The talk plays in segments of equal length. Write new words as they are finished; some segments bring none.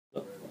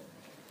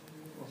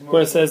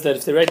Gemara says that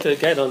if they write the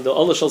get on the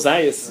Ola Shal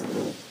Zayis,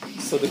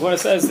 so the Gemara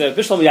says that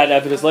Bishlam Yad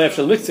evidence Loyav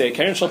Shal Miktzeh,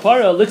 Karen Shal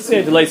Para,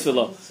 Liktzeh Delays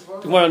Villa.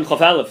 The Gemara on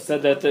Chaf Aleph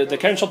said that the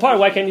Karen Shal Para,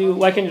 why can't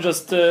you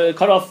just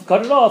cut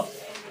it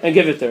off and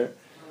give it there?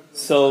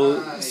 So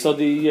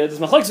there's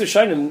Machlokes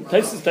Rishonim.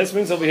 Tais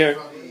brings over here.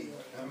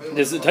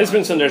 There's Tais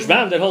brings on the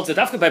Rabbi that holds it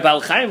after by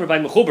Baal Chaim or by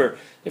Mechuber.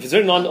 If it's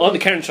written on the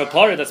Karen Shal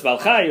Para, that's Baal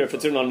Chai, or if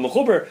it's written on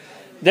Mechuber,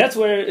 that's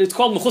where it's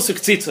called Mechusar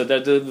K'tzitza.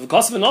 The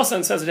Kosev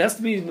Nasan says it has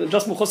to be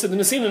just Mechusar the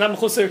Nesina, not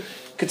Mechusar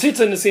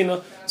K'tzitza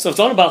Nesina. So if it's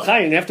on a Baal Chai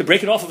and you have to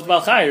break it off of the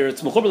Baal Chai, or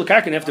it's Mechuber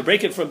L'Karka and you have to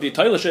break it from the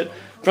toilish it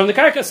from the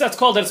Karkas, that's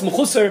called that it's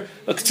Mechusar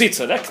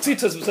K'tzitza. That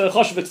K'tzitza is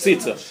Choshev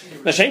K'tzitza.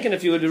 Mashenkin,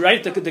 if you would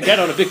write the get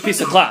on a big piece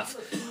of cloth,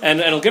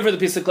 and it'll give her the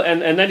piece of cloth,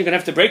 and then you're going to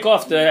have to break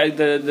off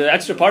the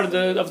extra part of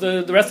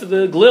the rest of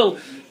the glil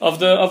of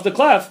the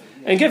cloth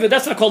and give it,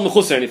 that's not called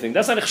Mechusar anything.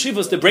 That's not a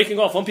Chshivas, the breaking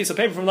off one piece of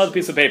paper from another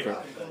piece of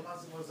paper.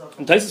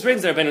 And Taisus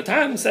brings there, Ben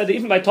Tam said that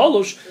even by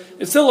Tolush,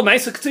 it's still a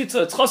Maisa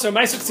K'tzitza. It's Chosar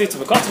Maisa K'tzitza.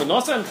 But Kotzva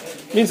Nosan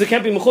means it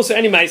can't be Mechusar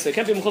any Maisa. It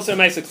can't be Mechusar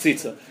Maisa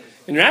K'tzitza.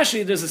 In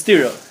Rashi, there's a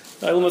stira.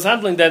 I was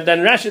handling that in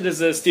Rashi,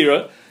 there's a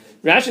stira.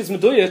 Rashi is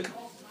Meduyik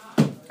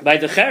by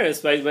the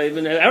Cheres, by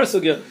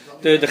Arasugya,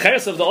 the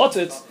Cheres of the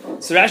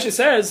Otzitz. So Rashi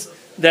says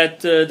that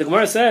the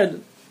Gemara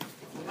said,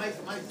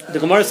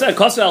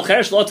 Kosva al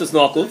Cheres L'Otzitz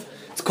Nokuv,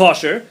 it's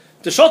kosher.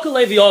 The Shokal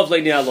Levi Yov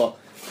Le'ni Allah.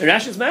 In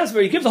Rashi's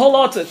Masber, you give the whole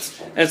otzitz,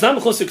 and it's not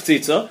mechusar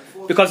k'tzitza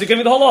because you're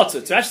giving the whole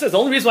otzitz. Rashi says the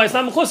only reason why it's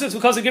not mechusar is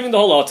because you're giving the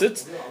whole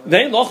otzitz.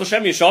 Then lo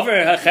Hashem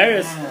yishaver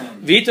hacheres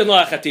v'iten lo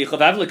achaticha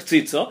v'avle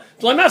k'tzitza.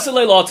 V'lo nasa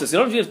le otzitz. You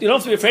don't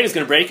have to be afraid it's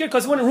going to break it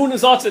because you want to ruin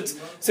his otzitz,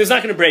 so it's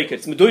not going to break it.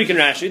 It's meduik in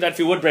Rashi that if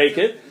you would break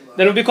it,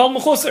 then it would be called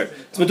mechusar.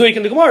 It's meduik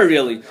in the Gemara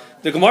really.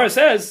 The Gemara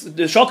says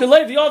the shokal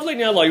levi of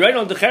le'ni Allah. You write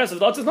on the cheres of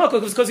the otzitz not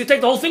because you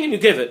take the whole thing and you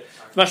give it.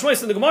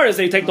 Mashmois in the Gemara is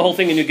that you take the whole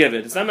thing and you give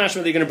it. It's not mashmois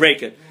that you're going to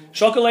break it.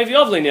 Shokal levi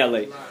of le'ni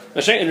Allah.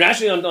 In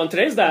Rashi on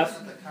today's daf,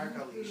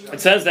 it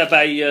says that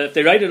by if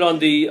they write it on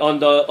the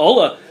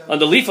ola on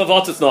the leaf of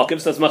otzitz nakuv,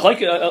 so it's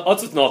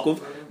otzitz nakuv.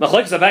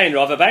 Machlokes Rabbi and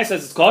Rav. Rabbi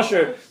says it's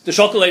kosher to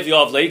shokal levi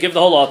avle. You give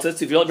the whole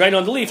otzitz if you write it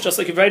on the leaf, just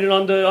like if you write it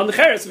on the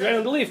cheres. If you write it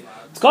on the leaf,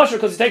 it's kosher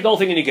because you take the whole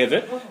thing and you give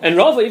it. And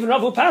Rav, even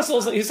Rav who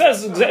passes, he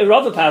says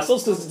Rav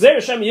passes to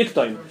Zer Shem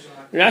Yiktaim.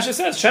 Rashi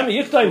says Shem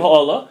Yiktaim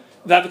ha'ola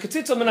v'av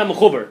k'tzitza min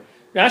ha'mechuber.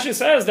 Rashi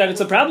says that it's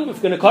a problem if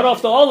you're going to cut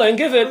off the ola and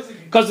give it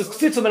because it's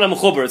k'tzitza min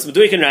ha'mechuber. It's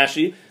meduik in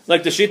Rashi,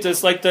 like the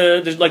Shittas, like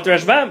the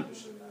Rashbam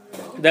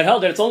that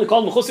held that it's only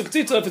called mechusar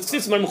k'tzitza if it's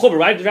k'tzitza min ha'mechuber.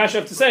 Why did Rashi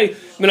have to say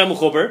min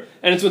ha'mechuber?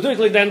 And it's meduik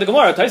like that in the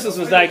Gemara. Taisus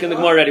was like in the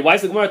Gemara already. Why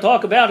does the Gemara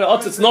talk about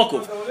otzitz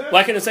nokuv?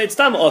 Why can't it say it's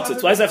tam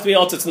otzitz? Why does it have to be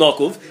otzitz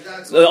nokuv?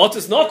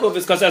 Otzitz nokuv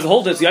is because as a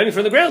whole it's yoni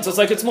from the ground, so it's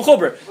like it's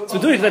mechuber. It's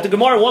meduik that the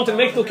Gemara wanted to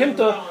make the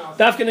kimta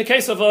dafka in the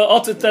case of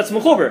otzitz that's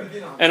mechuber.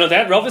 And on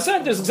that Rav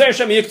said there's gzer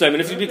shem yiktaim,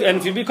 and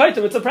if you be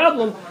kaitim, it's a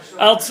problem.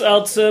 Als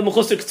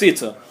mechusar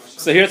k'tzitza.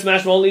 So here it's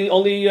mashma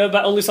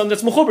only something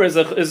that's mechuber is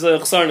a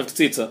chsaron of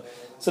k'tzitza.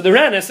 So the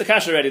Ran has the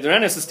kash already. The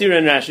Ran has the stira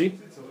in Rashi.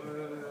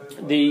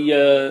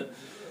 The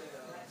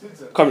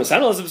Karmel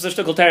Sanal is a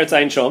shtickle teretz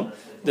ein shom.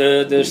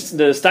 The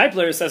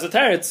Stipler says a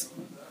teretz.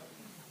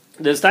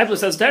 The Stipler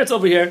says a teretz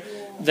over here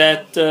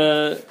that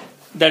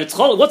it's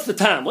chol. What's the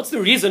tam? What's the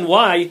reason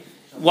why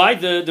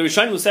the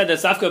Rishonim who said that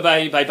Safka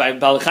by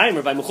Balchaim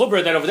or by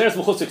Mechuber that over there is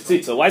Mechusar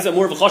K'tzitza? Why is that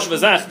more of a choshev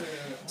azach?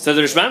 So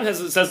the Rishbam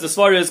says the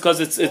svara is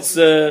because it's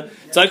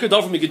Eiker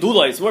Dov from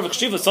Gedulai. It's more of a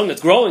chshiva, something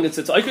that's growing. It's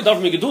Eiker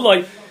Dov from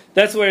Gedulai.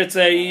 That's where it's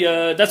a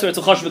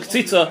choshev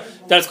k'tzitza.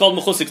 That's called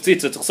mechusar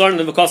k'tzitza. It's chsaron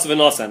and v'kosav and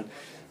nasan.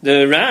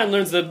 The Ran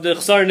learns that the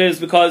chsaron is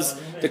because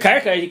the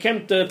karka you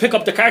can't pick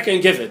up the karka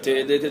and give it.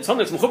 It's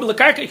something that's mechuber the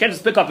karka you can't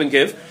just pick up and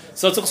give.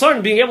 So it's a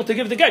chsaron being able to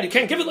give the get. You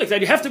can't give it like that.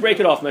 You have to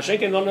break it off.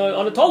 Mashenkin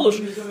on a tolush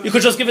you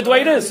could just give it the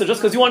way it is. So just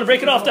because you want to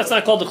break it off, that's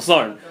not called the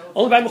chsaron.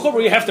 Only by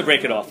mechuber you have to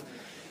break it off.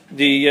 By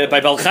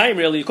Balchaim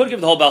really, you could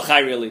give the whole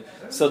Balchai really.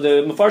 So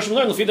the Mefarshim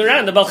learn the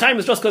Ran, the Balchaim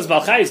is just because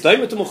Balchai is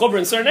doimit to Mechuber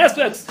in certain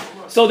aspects.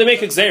 So they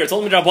make it Gzeir. It's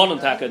only Midrabanon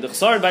taka. The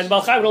Chsaron by the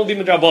Balchai would only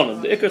be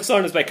Midrabanon. The Ikar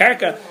Chsaron is by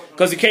Karka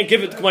because you can't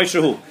give it to K'may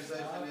Shehu.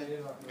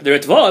 The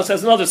Ritva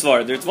says another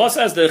svar. The Ritva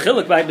says the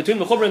Chiluk between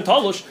Mechuber and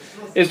Tolush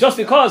is just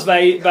because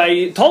by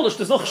Tolush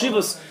there's no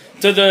chshivas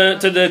to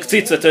the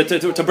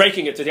k'tzitza, to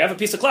breaking it. If you have a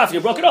piece of cloth and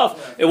you broke it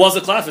off, it was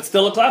a cloth, it's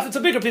still a cloth, it's a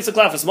bigger piece of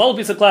cloth, a smaller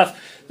piece of cloth.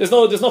 There's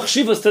no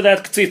chshivas to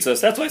that k'tzitza.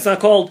 So that's why it's not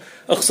called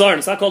a chsaron,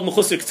 it's not called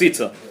mechusar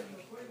k'tzitza.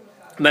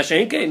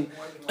 Mashenkin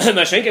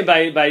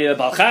by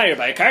Balchai or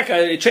by a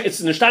karka,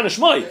 it's nishtana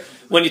shmoi.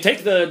 When you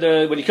take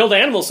when you kill the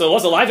animal, so it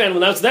was a live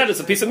animal, now it's dead, it's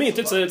a piece of meat,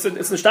 it's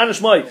nishtana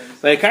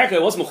shmoi. By a karka,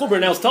 it was mechuber,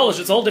 now it's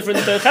tolish, it's a whole different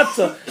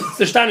chepza,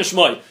 it's nishtana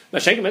shmoi.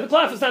 Mashenkin by the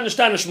cloth, it's not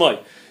nishtana shmoi.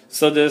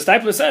 So the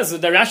Stipler says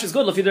that Rashi is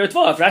good. If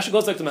Rashi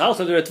goes like the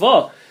Mahalcha the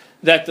Ritva,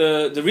 that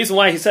the reason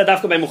why he said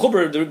Dafka by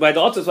Mechuber, by the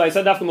Otzitz, why he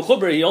said Dafka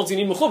Mechuber, he also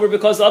need Mechuber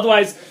because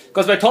by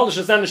Tolish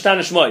it's not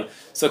Nishtana Shmoi.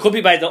 So it could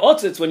be by the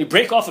Otzitz when you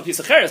break off a piece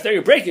of cheres, there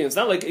you're breaking. It's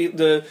not like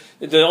the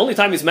only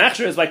time he's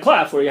machsher is by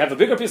klaf, where you have a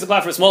bigger piece of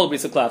klaf or a smaller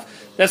piece of klaf.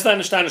 That's not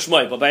Nishtana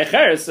Shmoi. But by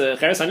cheres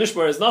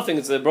Hanishbar is nothing.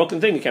 It's a broken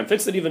thing. You can't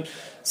fix it even.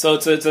 So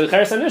it's a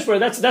cheres and nishbar.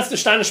 That's the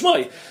shtan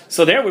shmoy.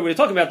 So there we were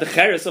talking about the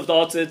cheres of the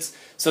otzitz.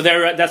 So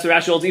there that's the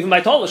rational even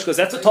by tolish, because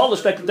that's a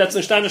tolish that's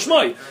a shtan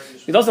shmoy.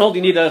 He doesn't hold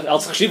you need a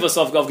als chshivas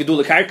of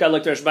gedula karka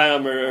like there's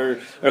Boehm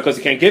or because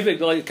you can't give it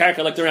like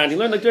karka like the Rand. He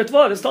learned like the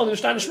Tvod. It's told in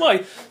shtan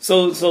shmoy.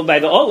 So by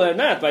the ola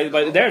not by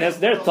there it has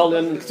there told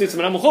in ktzitzim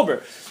and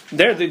amuchober.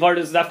 There the part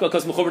is dafka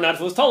because mechuber not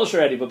was tolish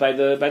already, but by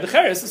the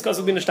cheres it's because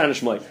of being a shtan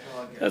shmoy.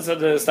 That's what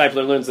the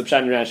Stipler learns of Pshat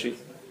and Rashi.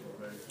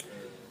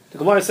 The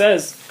Gemara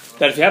says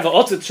that if you have an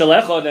otzit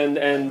shalechod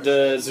and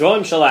zroim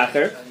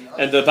shalacher,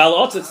 and the bal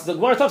otzit, the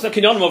Gemara talks about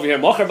kinyonim over here.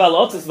 Mocher bal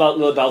otzit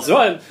bal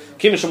zroim,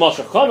 kimish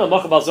mocher chana,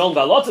 mocher bal zroim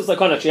bal otzit like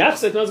kana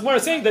chiachzik. And the Gemara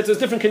is saying that there's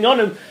different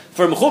kinyonim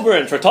for mechuber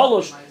and for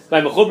tolosh.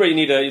 By mechuber you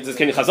need this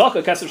kinyan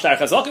chazaka, kesef shtar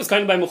chazaka is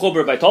kind of by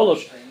mechuber. By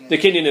tolosh the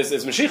kinyan is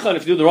meshicha, and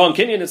if you do the wrong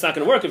kinyan it's not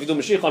going to work. If you do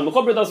meshicha on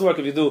mechuber it doesn't work.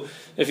 If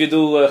you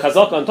do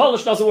chazaka on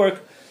tolosh it doesn't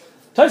work.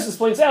 Tosfos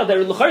points out that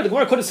the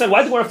Gemara could have said, why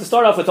did the Gemara have to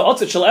start off with the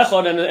otzit shel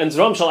echad and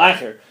zrom shel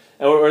acher,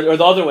 or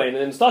the other way? And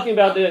it's talking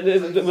about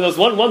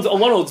one owns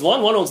one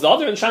owns the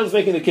other, and Sham is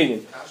making the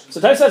kinyan.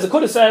 So Tosfos says it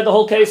could have said the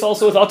whole case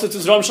also with otzit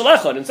zrom shel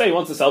echad, and say he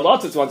wants to sell the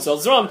otzit, he wants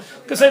to sell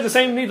zrom. Could say the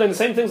same need and the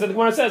same things that the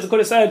Gemara says. It could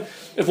have said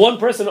if one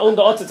person owned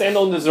the otzit and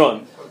owned the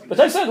zrom. But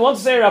Tosfos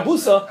wants to say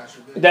Rabusa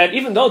that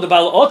even though the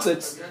Baal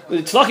Otzitz,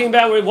 it's talking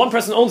about where one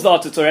person owns the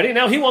Otzitz already,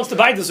 now he wants to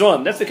buy the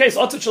Zroim. That's the case.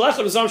 Otzitz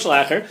Shalacher is Zroim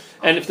Shalacher.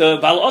 And if the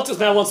Baal Otzitz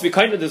now wants to be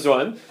kind of the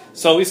Zroim,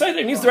 so we say that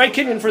he needs the right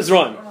kinyan for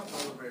Zroim.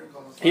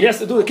 He has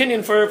to do the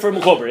kinyan for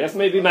Mechober. He has to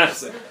maybe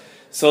Machzik.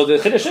 So the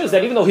Chiddush is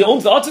that even though he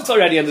owns the Otzitz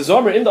already and the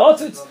Zroim are in the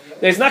Otzitz,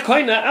 there's not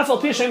kind of Afal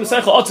Pishem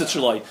Mesecha Otzitz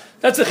Shaloi.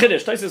 That's a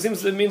Chiddush.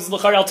 Tosfos means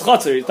L'char Al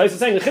Tzchotzer. Tosfos is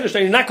saying the Chiddush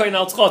that he's not kind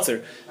of Al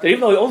Tzchotzer. That even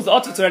though he owns the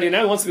Otzitz already and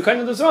now he wants to be kind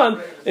of the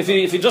Zroim, if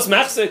he just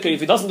Machzik, if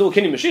he doesn't do a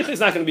Kinyan Mashiach, he's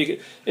not going to be,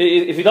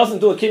 if he doesn't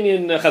do a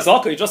Kinyan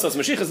Chazaka, he just does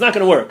Mashiach, it's not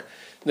going to work.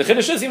 The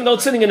Chiddush is even though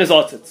it's sitting in his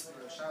Otzitz.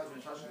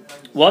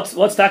 What's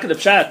Taka the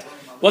Pshat?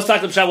 What's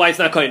Taka the Pshat why it's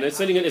not kind? It's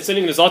sitting in his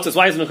Otzitz.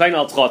 Why isn't it kind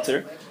of Al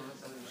Tzchotzer?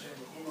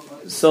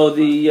 So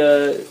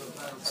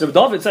So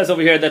David says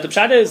over here that the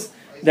pshat is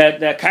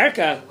that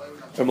karka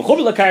or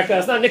mechuber karka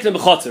is not nikna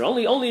b'chotzer.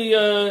 Only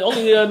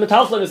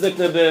metalplin is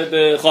nikna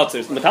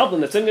b'chotzer. Metalplin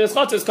that's sitting in his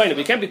chotzer is kind of.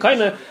 You can't be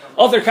kind of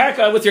other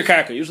karka with your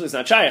karka. Usually it's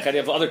not shayach. You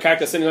have other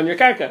karka sitting on your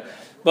karka.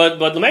 But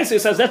the Maaseh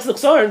says that's the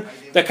chsarn.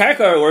 The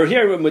karka or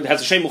here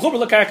has a shem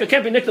mechuber karka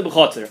can't be nikna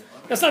b'chotzer.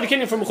 That's not a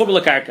kinyan for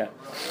mechuber karka.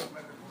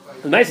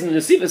 The Maaseh in the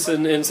Sivas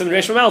in some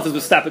Reish Ramal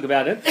is stopping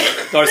about it.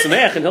 Dar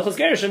Sameach and Hilchos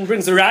Gershon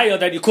brings the raya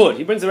that you could.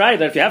 He brings the raya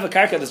that if you have a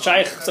karka that's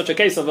shaykh, such a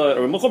case of a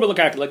mechuber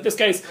karka, like this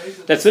case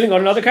that's sitting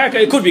on another karka,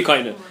 it could be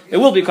kind of. It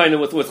will be kind of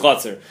with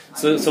chotzer.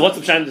 So what's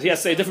the pshat? He has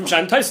to say a different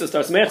pshat in Tosfos.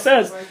 Dar Sameach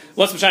says,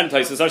 what's the pshat in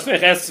Tosfos? Dar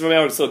Sameach asks from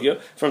our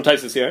Sugya from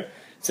Tosfos here.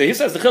 So he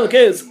says the chiluk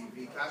is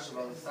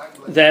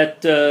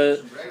that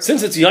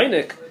since it's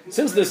yoinik,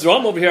 since this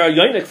ram over here are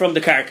yoinik from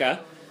the karka.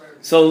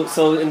 So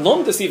in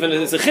Lomdus even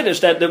it's a chiddush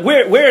that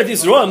where are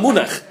these Roa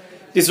Munach?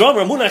 These Roa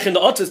are Munach in the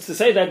Otzitz to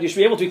say that you should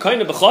be able to be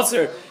kind of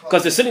b'chotzer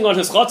because they're sitting on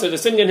his chotzer, they're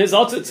sitting in his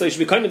Otzitz, so you should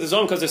be kind of the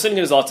Roa because they're sitting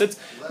in his Otzitz.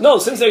 No,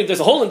 since there's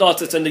a hole in the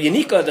Otzitz and the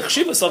Yanika, the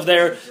Chshivas of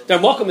their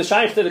Mokum is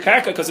shaykh to the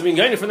Karka because they're being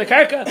gained from the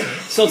Karka,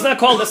 so it's not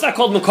called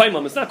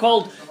Mekoimam, it's not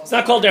called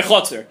their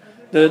chotzer.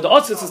 The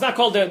Otzitz is not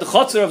called the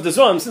chotzer of the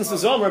Zoram, since the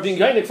Zoram are being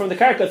guided from the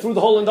Karka through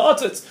the hole in the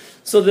Otzitz.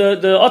 So the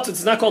Otzitz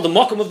is not called the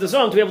Mokum of the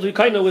Zoram to be able to be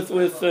kind of with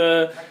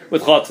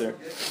chotzer.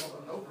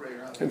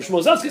 And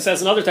Shmozovsky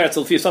says another teretz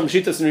for some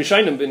shitas in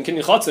Rishayim in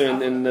Kinyan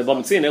Chotzer in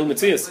Boehm and El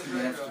Metzias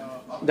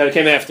that it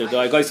came after.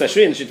 The Goy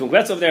Sashri and Shitun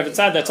Gretz over there. If it's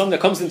sad that something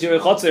that comes into your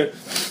Chotzer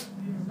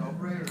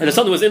and if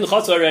something was in the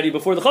Chotzer already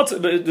before the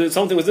Chotzer, but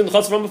something was in the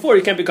Chotzer from before,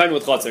 you can't be kind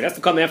with Chotzer. It has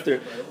to come after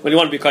when you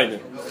want to be kind.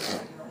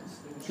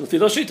 If you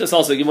don't shitas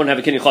also, you won't have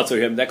a Kinyan Chotzer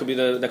here. That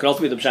could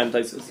also be the Pshan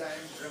Taisus.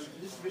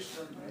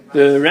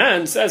 The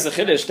Ran says a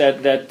chiddush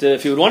that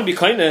if you would want to be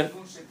kind of,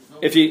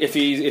 if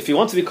he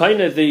wants to be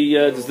kind of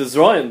the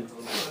Zroim.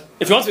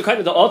 If he wants to be kind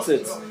of the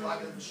Otzitz,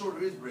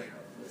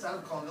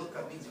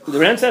 the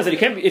Ran says that he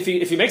can't be,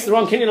 if he makes the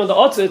wrong kinyan on the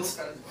Otzitz,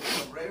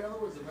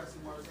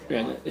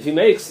 if he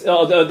makes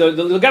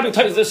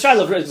the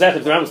Shiloh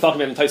exactly the Ran was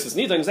talking about in Taisus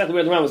neither exactly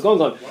where the Ran was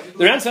going on.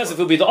 The Ran says if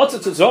it would be the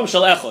Otzitz Zrom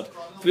Shel Echad,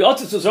 if the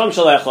Otzitz Zrom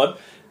Shel Echad,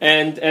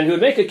 and he would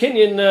make a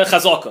kinyan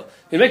chazaka,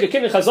 he'd make a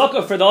kinyan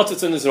chazaka for the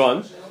Otzitz in his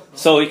Zrom,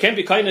 so he can't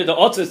be kind of the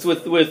Otzitz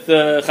with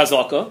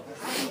chazaka.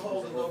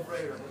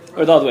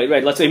 Or the other way,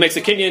 right? Let's say he makes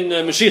a kinyan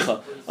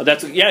mashicha.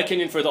 That's a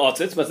kinyan for the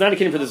otzitz, but it's not a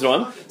kinyan for the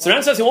zram. So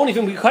Ran says he won't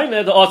even be kind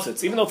of the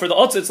otzitz, even though for the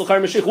otzitz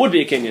l'char mashiach would be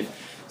a kinyan.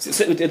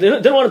 They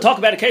didn't want to talk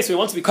about a case where he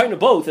wants to be kind of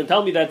both and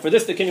tell me that for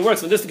this the kinyan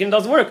works, for this the kinyan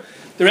doesn't work.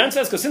 The Ran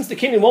says because since the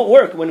kinyan won't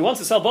work when he wants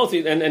to sell both,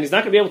 and he's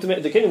not going to be able to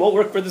make the kinyan won't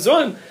work for the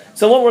zram,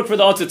 so it won't work for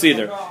the otzitz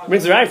either. He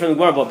brings a right from the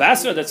Gemara about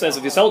Basra that says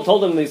if you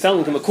told him he's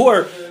selling him a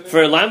kur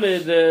for a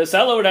lamed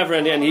seller or whatever,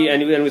 and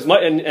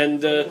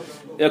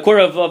a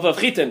Korah of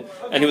Gittin,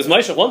 and he was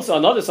Moshe one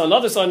son, another son,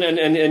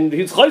 and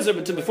he was Chayzer,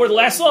 but before the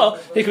last saw,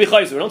 he could be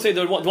Chayzer. We don't say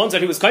the ones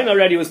that he was Kaina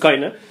already, he was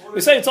Kaina.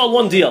 We say it's all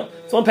one deal.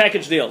 It's one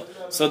package deal.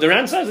 So the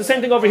Ran says the same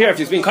thing over here. If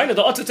he's being Kaina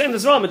the Otzitz and the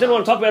Zram, I didn't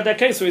want to talk about that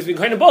case, so he's being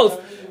Kaina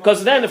both,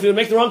 because then if he would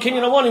make the wrong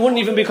Kinyan on one, he wouldn't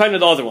even be Kaina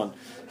the other one.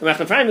 The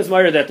Machna Ephraim is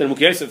worried that the Muk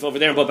Yosef over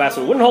there in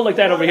Babasra wouldn't hold like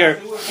that over here.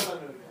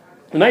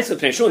 The nice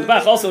of Shu and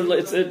Bach also,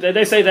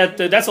 they say that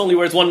that's only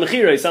where it's one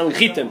mechira, he's selling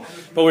chitim.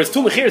 But where it's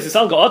two mechiras, he's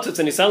selling otzitz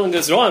and he's selling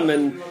this ram.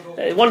 And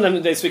one of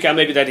them, they speak out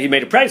maybe that he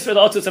made a price for the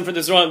otzitz and for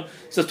this ram.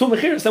 So it's two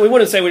mechiras, then we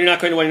wouldn't say when you're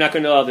not going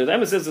to other. The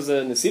emphasis is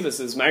a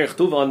nesivus, is marich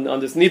tuva on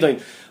this nidain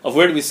of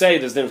where do we say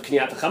there's different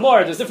kinyat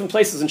chamor, there's different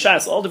places in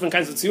Shas, all different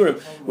kinds of tziurim,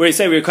 where you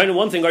say we're kind of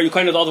one thing, are you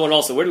kind of the other one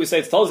also? Where do we say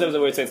it's tolzevzeh,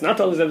 where you say it's not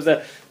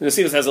tolzevzeh? The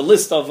nesivus has a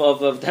list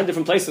of 10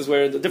 different places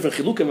where the different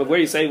chilukim of where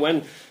you say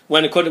when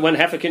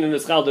half a kinyan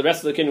is chal, the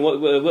rest of the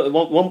kinyan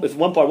if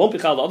one part won't be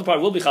chal, the other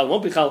part will be chal,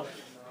 won't be chal.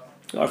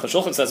 Aruch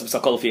HaShulchan says it's a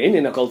kol fi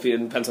einin, a kol fi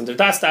depends on their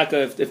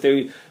dastaka. If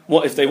they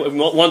want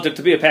it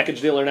to be a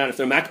package deal or not. If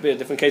they're makbeh,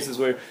 different cases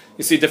where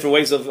you see different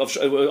ways of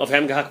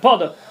having a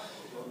hakpada.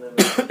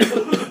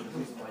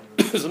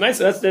 So nice.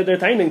 That's their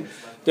timing.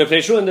 The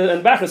Peshu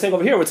and Bach are saying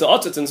over here, where it's the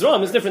otzitz and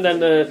zram is different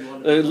than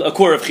a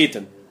core of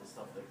chitin.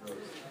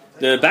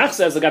 The Bach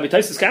says the Gabi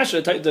Taisis Kasha.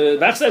 The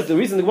Bach says the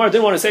reason the Gemara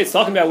didn't want to say it's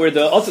talking about where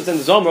the otzitz and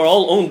the zram are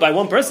all owned by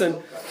one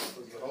person.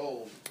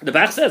 The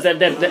Bach says that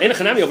the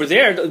Enechanami over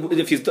there,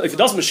 if he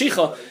does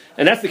Mashiach,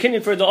 and that's the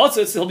kinyan for the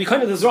Otzitz, he'll be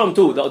kind of the Zram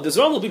too. The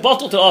Zram will be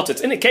bottled to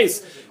Otzitz. In a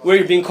case where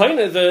you're being kind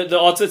of the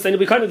Otzitz, then you'll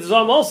be kind of the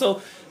Zram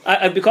also,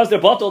 because they're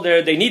bottled,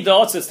 they need the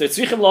Otzitz, they're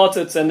Tzrichim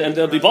L'Otzitz, and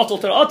they'll be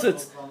bottled to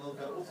Otzitz.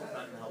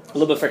 A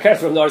little bit for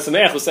from the Or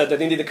Sameach, who said that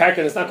they need the Karka,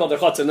 and it's not called their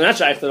Chotz, and they're not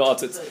shaykh to the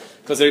Otzitz,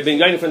 because they're being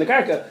guided from the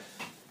Karka.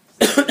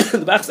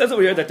 The Bach says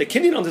over here that the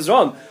kinyan on the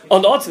Zram,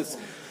 on the Otzitz,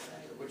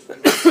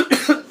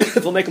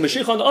 it will make a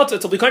Mashiach on the Otzitz,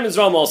 it'll be kind of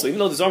Zram also, even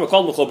though the Zram are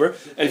called Mechuber,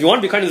 and if you want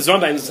to be kind of the Zram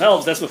by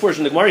themselves, that's before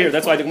in the Gemara here,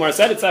 that's why the Gemara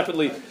said it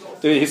separately.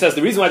 He says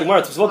the reason why the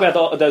Gemara spoke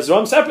about the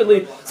Zram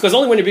separately is because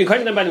only when you're being kind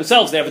of them by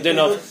themselves, they have a din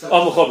of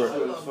Mechuber.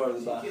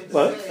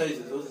 What?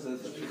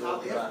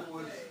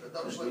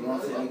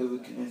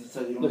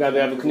 Look, I have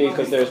a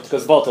kni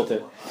because bottled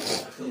it.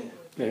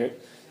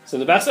 So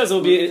the Bach says it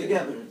will be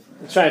yeah.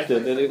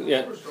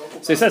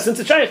 So he says since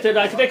it's shaykh, that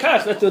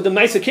the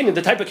Maisa kinyan,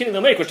 the type of kinyan they'll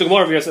make, which the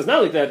Gemara over here says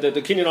not like that. The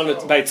kinyan on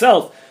it by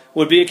itself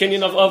would be a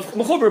kinyan of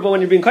mechuber, but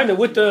when you're being kind of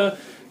with the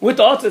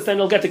otzitz, then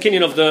you'll get the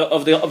kinyan of the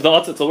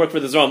otzitz. Will work for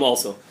the zram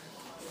also.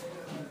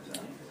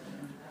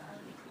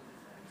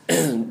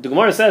 The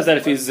Gemara says that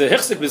if he's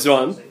hichzik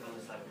b'zram,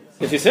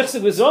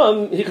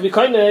 he could be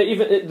kind of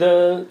even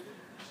the.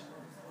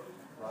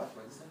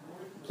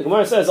 The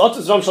Gemara says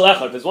otzitz zram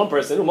shalachar. If there's one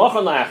person who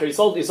machan la'achar, he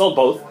sold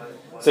both.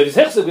 So if he's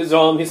hichzik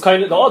b'zram, he's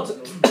kind of the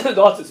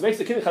otzitz makes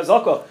the kinyan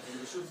chazaka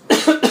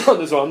on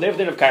the zram. They have a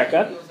din of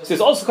karka, so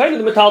he's also kind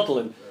of the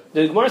metaltalin.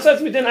 The Gemara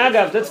says midin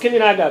agav. That's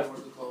kinyan agav.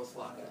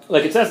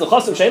 Like it says the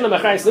chosim shein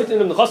lamachayis litin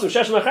the chosim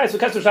shesh lamachayis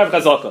v'kesser shav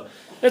chazaka.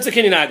 That's a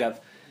kinyan agav.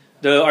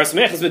 The Or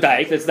Sameach is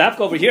medayik. That's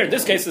dafka over here. In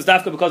this case, it's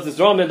dafka because the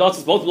zram and the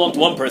otzitz both belong to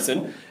one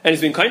person, and he's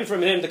been kind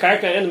from him the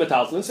karka and the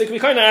metaltalin. So it can be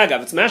kind of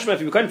agav. It's mashma if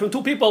you be kind from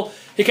two people.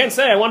 He can't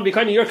say I want to be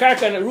kind of your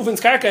karka and Reuven's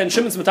karka and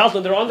Shimon's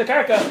metaltalin. They're on the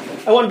karka.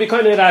 I want to be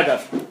kind of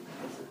agav.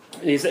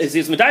 He's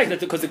medayik that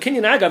because the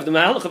kinyan agav, the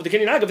mahalach of the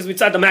kinyan agav is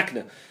mitzad the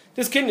makna.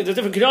 This kinyan, there's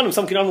different kinyanim.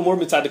 Some kinyanim more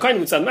mitzad the kind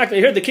of mitzad the makna.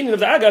 Here the kinyan of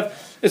the agav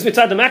is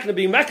mitzad the makna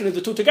being makna.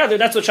 The two together.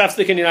 That's what shafts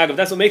the kinyan agav.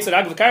 That's what makes it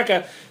agav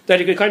karka that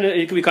he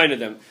could be kind of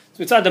them. It's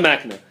mitzad the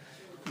makna.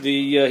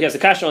 He has a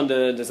kasha on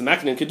there's a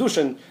makna in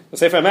kedushin. The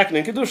sefer makna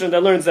in kedushin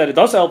that learns that it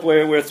does help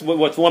where it's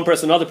what one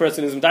person, another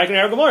person is medayik in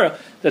our Gemara.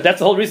 That's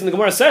the whole reason the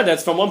Gemara said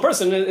that's from one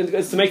person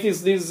is to make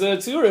these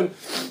tziurim.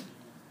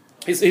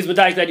 He's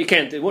medayik that you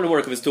can't. It wouldn't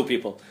work if it's two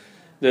people.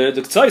 The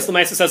Ktsois the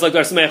Maisa says like the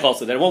Or Sameach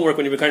also that it won't work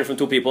when you be kind from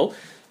two people,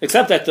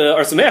 except that the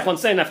Or Sameach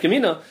wants to say in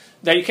Nafkamina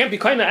that you can't be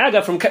kind of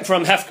aga from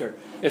hefker.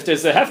 If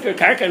there's a hefker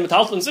karka and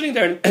metaltalin sitting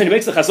there and he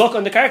makes the chazok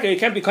on the karka, you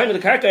can't be kind of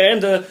the karka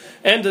and the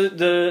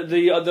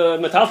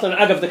metaltalin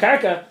aga of the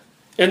karka,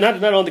 and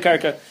not on the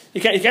karka. You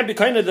can't be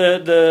kind of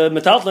the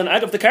metaltalin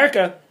aga of the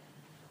karka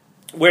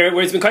where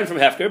he's been kind from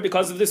hefker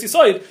because of this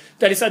yisoid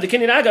that he said the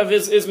kinyan agav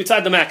is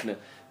mitzad the makna.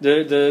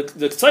 The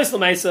Ktsois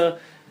L'Maisa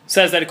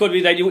says that it could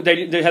be that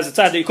has a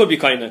tzad that you could be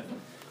kind of.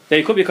 That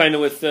you could be kind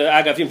of with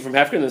agavim from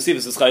Hefker and the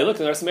Sivas is Chaylik.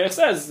 And Or Sameach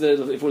says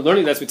that if we're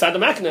learning that's mitzad the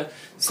makna,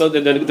 so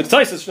the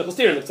Ktsois is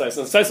shechustir in the Ktsois.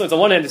 And the Ktsois on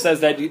one end it says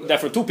that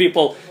for two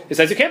people it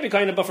says you can't be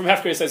kind of, but from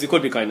Hefker it says you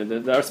could be kind of. The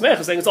Or Sameach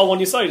is saying it's all one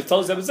yisod. It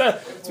tells us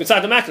it's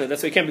mitzad the makna.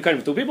 That's why you can't be kind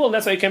of with two people, and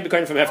that's why you can't be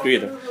kind of from Hefker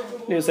either.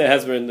 You say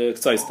Hezber in the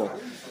Ktsois still.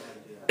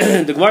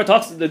 The Gemara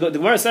talks. The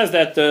Gemara says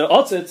that the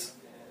otzitz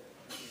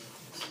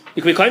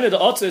you can be kind of the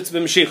otzitz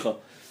b'mshicha.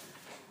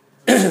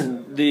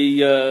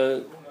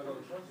 The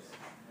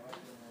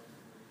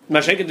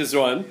Mashaykin the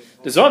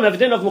Zoram have a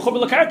din of Mechuber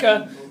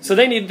L'Karka, so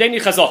they need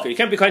Chazaka. You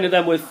can't be kind of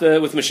them with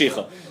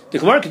Mashiach. The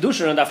Gemara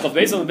Kedusha on Daf Chav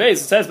Beis on Beis it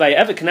says by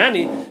Evet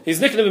Kanani he's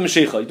nicknamed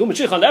Mashiach. You do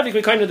Mashiach on the Eved, you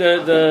can be kind of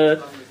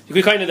the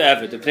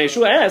Eved. The Pnei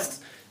Yeshua asks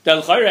that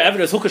l'chayra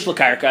evidence hukash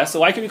l'karka, so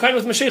why can you be kind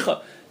with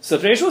Mashiach? So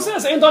the Yeshua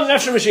says, ain't done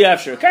nefsher Mashiach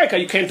after. Karka,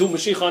 you can't do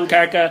Mashiach on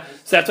Karka,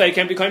 so that's why you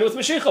can't be kind with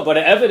Mashiach. But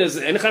the evidence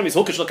is, Enecham is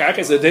hukash l'karka,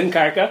 is a din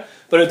Karka,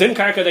 but a din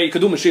Karka that you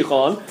could do Mashiach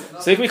on,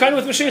 so you can be kind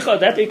with Mashiach.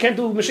 That you can't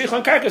do Mashiach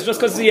on Karka is just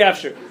because it's the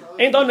after.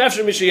 Ain't done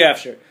nefsher Mashiach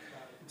after.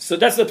 So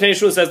that's what the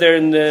Yeshua says there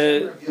in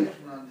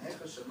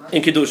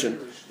Kiddushin.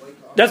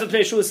 That's what the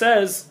Yeshua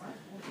says.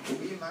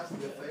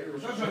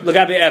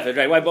 L'gabi Eved,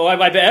 right? Why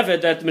by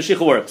Eved that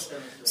Mashiach works?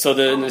 So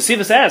the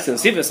Sivas asks, and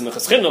Sivas and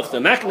Chaschinuch, the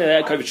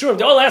Makne, Kavitchurim,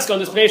 they all ask on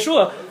this Pnei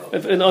Yeshua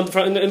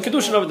in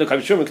Kedushin over the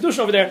Kavitchurim and Kedushin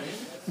over there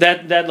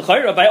that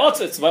l'chayra by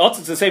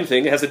Otzitz the same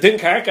thing. It has a din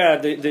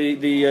karka.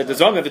 The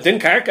Zom have a din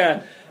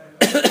karka.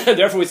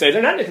 Therefore, we say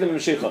they're not nicknamed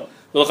Mashiach.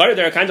 L'chayra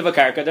they're a kind of a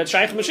karka that's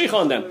shaykh Mashiach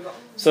on them.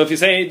 So if you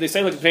say they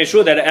say like Pnei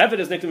Yeshua that Eved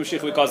is nicknamed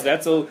Mashiach because of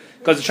that, so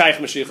because it's shaykh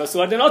Mashiach,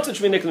 so then Otzitz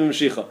should be nicknamed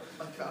Mashiach.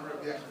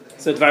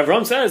 So the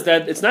Avram says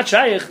that it's not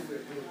shaykh.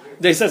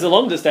 They says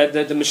along this that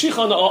the Mashiach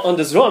on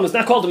the Zrom is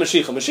not called the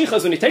Mashiach. Mashiach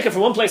is when you take it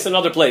from one place to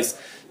another place.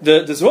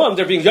 The Zrom,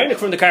 they're being yonik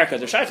from the karka.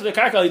 They're shaykh from the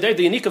karka, they're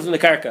the unika from the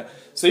karka.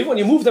 So even when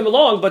you move them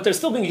along, but they're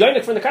still being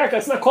yonik from the karka,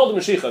 it's not called the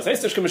Mashiach.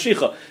 It's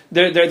Mashiach.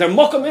 Their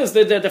mokum is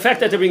the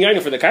fact that they're being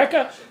yonik from the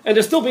karka, and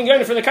they're still being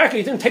yonik from the karka.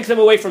 You didn't take them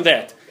away from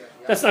that.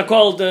 That's not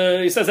called.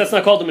 He says that's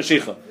not called the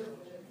Mashiach.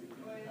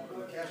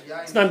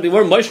 It's not the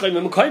word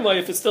moishchay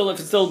if it's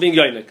still being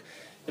yonik.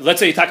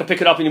 Let's say you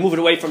pick it up and you move it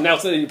away from now,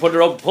 so you pull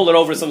it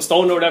over some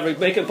stone or whatever,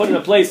 put it in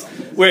a place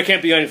where it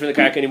can't be yonik from the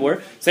karka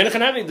anymore. So the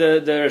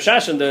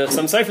Rashash and the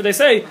some Sefer they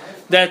say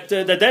that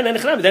then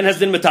has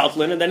din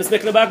metaltlin and then it's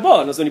nikna back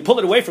ba. And so when you pull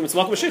it away from its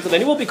makam mashiach, then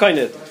you will be kind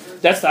of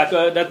then it's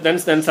taka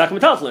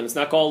metaltlin. It's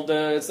not called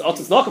it's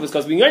nakav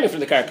because being yonik from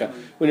the karka.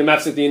 When you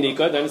mapsik the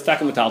indika, then it's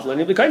taka metaltlin and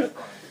you'll be kind of.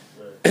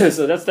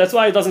 So that's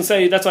why it doesn't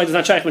say that's why it does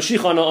not shaykh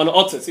mashiach on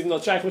otzitz, even though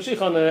it's shaykh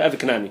mashiach on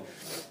evikanami.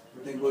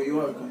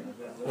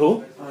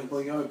 Who?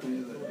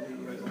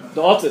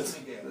 The Otzitz.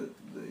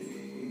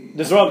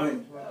 The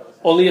Zrom.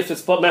 Only if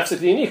it's Mafsik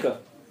the Unika.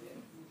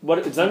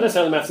 It's not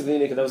necessarily Mafsik the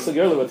Unika. That was so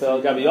earlier with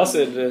Gabi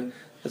Yosef.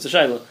 That's a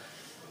Shaila.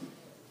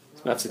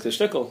 It's Mafsik the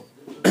Shtickle.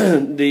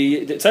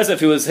 It says if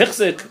he was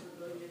Hichsik,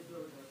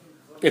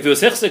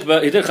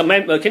 but he did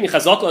Kini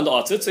Chazaka on the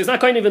Otzitz, so he's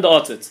not going even the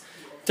Otzitz.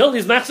 Till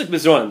he's Mafsik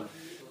Bizron.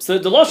 So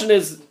the Lashon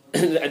is,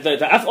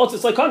 the Af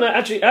Otzitz like Kana,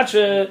 actually,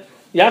 Yachsik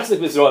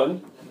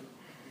Bizron.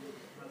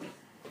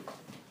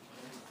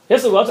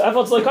 Yes, so what? I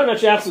thought it's like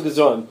actually absolutely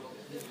Zoran.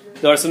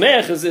 The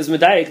Arsameach is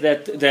medayik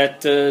that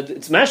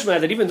it's mashma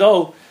that even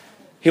though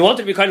he wanted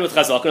to be kind with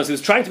Chazak, he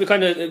was trying to be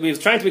kind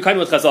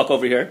with Chazak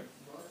over here.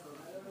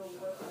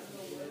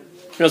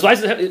 You know, so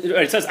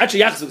it says actually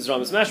Yachzuk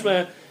Zoran. It's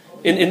mashma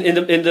in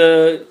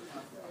the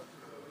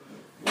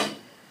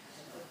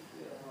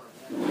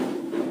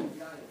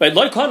right.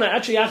 Like Kana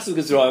actually Yachzuk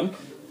Zoran.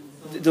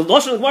 The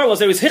lashon of the Gemara was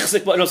there was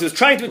hichzik, but he was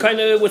trying to be kind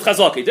of with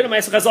Chazak. He didn't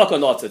make Chazak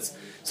on the Otzitz.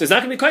 So he's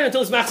not going to be kind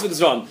until it's machzik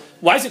zram.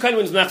 Why is he kind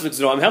when it's machzik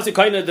zram? How's he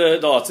kind of the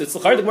otzitz? The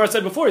Gemara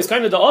said before he's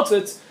kind of the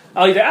otzitz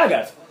al yidei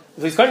agav.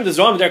 So he's kind of the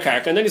zram their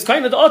karka, and then he's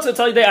kind of the otzitz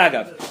al yidei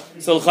agav.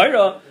 So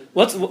l'chayra,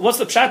 what's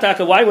the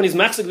pshat? Why when he's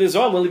machzik the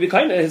zram will he be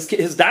kind of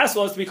his das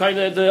was to be kind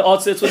of the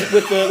otzitz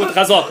with the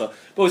chazaka?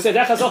 But we said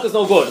that chazaka is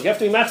no good. You have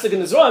to be machzik in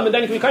the zram, and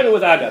then you can be kind of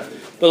with agav.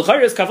 But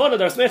l'chayra is kavana.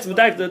 There's the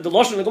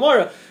lashon of the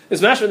Gemara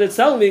is mashma that's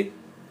telling me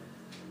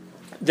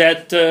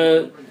that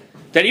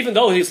even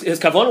though his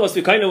kavanah was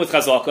to be kind of with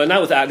chazaka and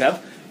not with agav,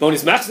 but when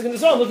he's maxing in the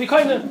zone, will be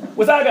kind of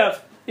with agav.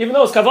 Even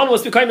though his kavanah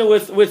was to be kind of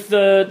with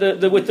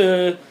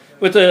the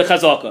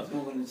chazaka.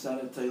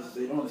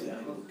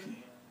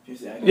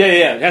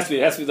 Yeah. It has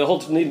to be the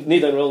whole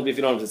need and will be if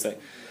you don't have to say.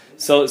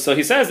 So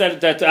he says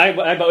that I if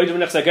you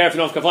don't have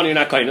kavanah, you're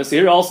not kind. So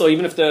here also,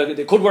 even if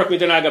it could work with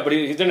the agav, but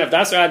he didn't have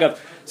das or agav,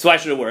 so why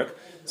should it work?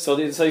 So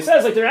he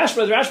says like the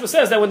Rashba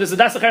says that when there's a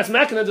das acheres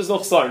makna, there's no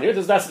chsaron. Here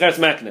there's das acheres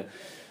makna.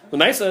 When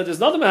Naisa, there's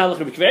another mahalach.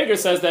 Rabbi Kveger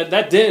says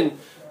that din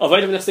of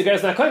Vaydav Nechseger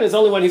is not kind is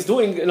only when he's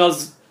doing, or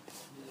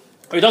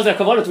he doesn't have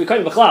kavanah to be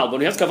kind of b'chlal. But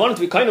when he has kavanah to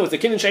be kind with the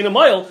kin and shein a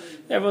mile,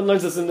 everyone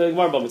learns this in the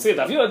Gemara Boehm. See,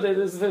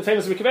 there's a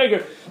famous Rabbi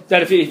Kveger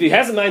that if he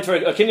has in mind for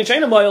a kin and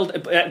shein a mile,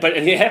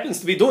 and he happens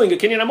to be doing a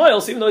kin and a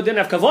mile, so even though he didn't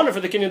have kavanah for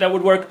the kin that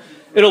would work,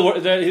 it'll work.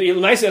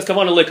 Naisa has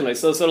kavanah likanai,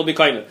 so it'll be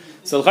kind.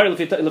 So Rabbi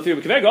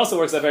Kveger also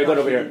works that very good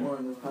over here.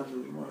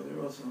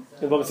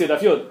 In Boehm, see that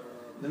yud.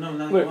 No,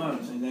 not Gemara.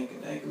 I'm saying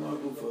that Gemara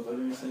Gufa, but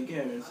when it's like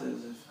it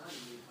says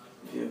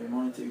if you have a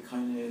mind to be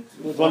kind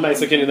of... With one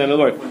nice opinion, then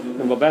it'll work.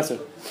 And what better?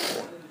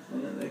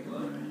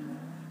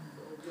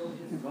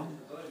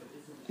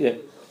 Yeah.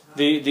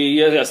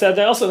 The said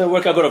that also didn't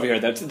work out good over here.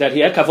 That he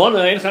had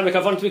kavanah, and had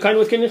kavanah to be kind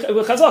with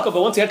chazaka,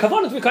 but once he had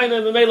kavanah to be kind,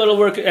 it made a little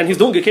work, and he's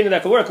doing a kin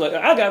that could work like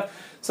agav,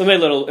 so it made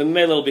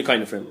a little be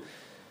kind for him.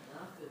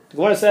 The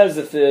Gemara says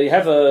if you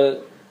have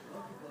a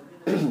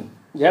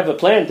you have a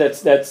plant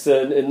that's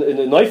in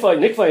the nikvai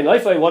and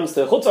nikvai wants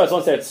to chutzars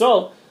wants to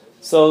etzral.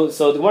 So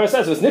the Gemara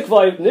says it was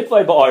nikvai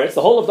ba'aretz.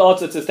 The whole of the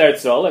otzitz is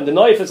teretzral, and the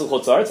knife is a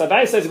chutzars.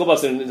 Abai says he go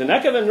bust in the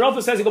nekav, and Rabbi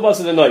says he go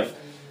bust in the knife.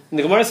 And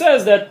the Gemara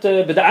says that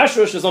the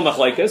ashrush is on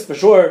machlekes for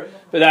sure.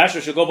 The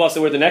ashrush should go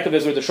basa where the neck of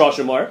is, where the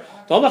shashim are.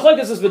 The whole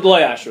machlekes is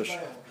b'dloy ashrush.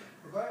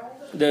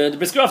 The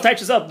Briskerov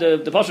touches up the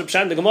Pashup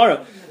Pshan, the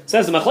Gemara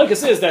says the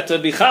machlekes is that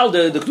bichal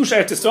the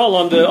kedusha Eretz Yisrael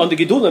on the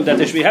gidulim that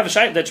should be have a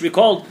shayt that should be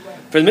called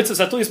for the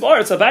mitzvah satuyis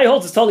ba'aretz. Abai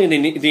holds it's totally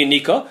in the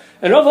Nika,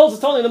 and Rav holds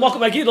it's totally in the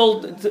Makom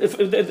Agidol.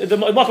 The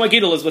Makom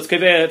Agidol is what's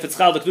kaveh if it's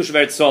chal the kedusha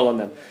Eretz Yisrael on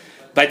them.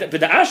 But the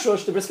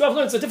Ashrush, the Briskerov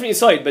learns a different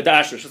side. But the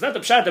Ashrush, it's not the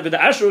pshat. But the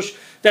Ashrush,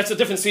 that's a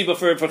different siba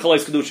for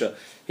chalais kedusha.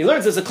 He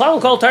learns there's a klal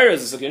called Torah,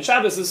 there's a sugya in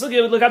Shabbos, there's a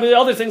sugya look at the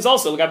other things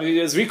also. Look at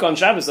the Zrika on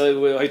Shabbos.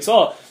 I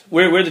saw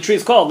where the tree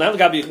is called. Now look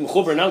at the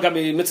Mechuber. Now look at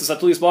the mitzvah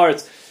satuyis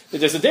ba'aretz.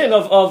 There's a din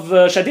of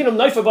shadinam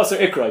knife of basar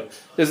ikrai.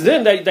 There's a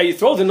din that you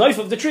throw the knife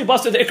of the tree,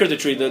 basar the ikr of the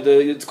tree.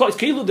 It's called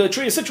kilu. The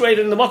tree is situated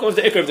in the makom of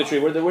the ikr of the tree,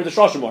 where the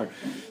shashim are.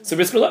 So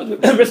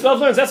Briskerov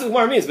learns that's what the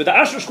Gemara means. But the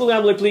Ashrush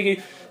kulam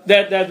lepligi.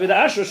 That with the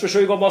Ashrush for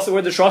sure you go basar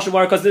where the shashim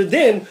are because the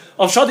din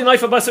of shadi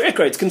knife of basar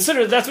ikra. It's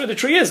considered that's where the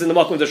tree is in the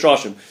makom of the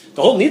shashim.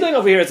 The whole nidain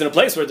over here is in a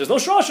place where there's no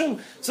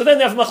shashim. So then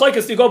they have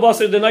machlekes. You go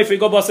basar the knife, you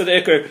go basar the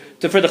ikr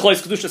for the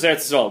chalais kedusha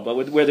Eretz Yisrael.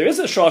 But where there is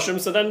a shashim,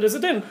 so then there's a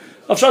din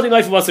of shadi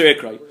knife of basar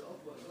ikra.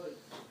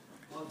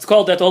 It's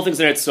called that the whole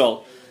thing's in Eretz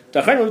Yisrael.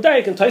 The Achronim of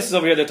Daik and Taisus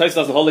over here, the Taisus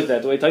doesn't hold like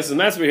that. The way Taisus is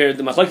master here,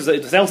 the machlekes,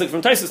 it sounds like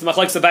from Taisus, the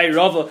machlekes Abai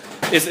Rava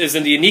is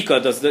in the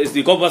Yanika. Is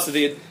the Gobas of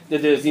the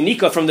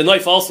Yanika from the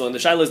knife also, and the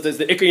Shaila is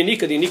the Iker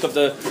Yanika, the Yanika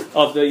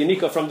of the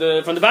Yanika from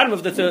the bottom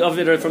of it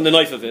or from the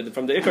knife of it.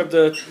 From the Iker of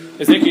the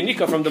is the Iker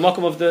Yanika from the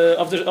makom of the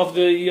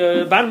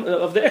bottom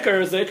of the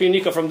Iker is the Iker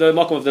Yanika from the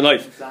makom of the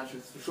knife.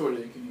 For sure,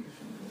 the Iker Yanika.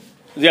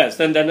 Yes,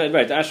 then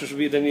right, the Asher should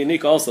be then the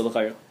Yanika also the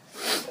Chayr.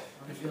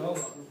 If you hold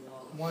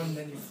one,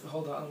 then you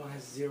hold the other one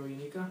has zero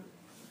Yanika.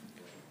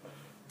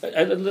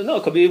 No,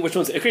 it could be which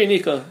one's Ikri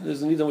Nika.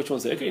 There's neither which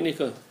one's Ikri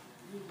Nika.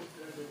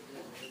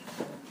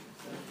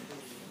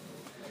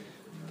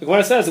 The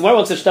Gemara says the Gemara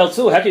wants to tell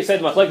too. How can you say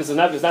the machlekes is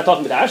not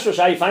talking about the Ashrush?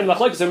 How you find the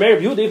machlekes are Meir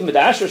B'Yud even with the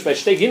Ashrush by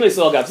Shtei Ginlei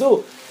Sol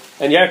Gavzu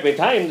and Yerek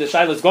Beitayim. The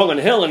Shaila is going on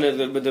a hill and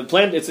the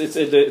plant it's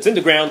in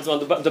the ground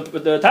on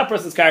the top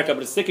person's karka,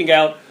 but it's sticking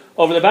out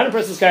over the bottom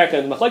person's karka.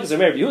 And the machlekes are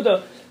Meir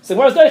B'Yuda. So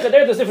Gemara's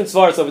there's different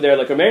svarts over there.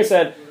 Like Rameir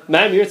said,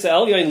 Mam Yirtza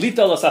Elya in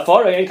Lita La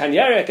Safara and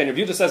Kanyarek, and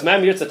Rebuta says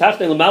Mam Yirtza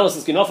Tachne Lamalas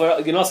is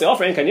Ginose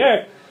Offer and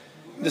Kanyarek.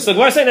 So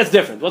Gemara saying that's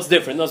different. What's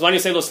different? Those why do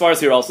you say those svarts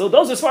here also?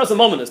 Those are svarts of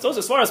Mominus. Those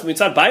are svarts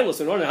mitzad Bailos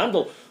in order to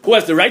handle who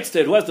has the rights to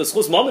it, who has the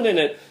schus Momin in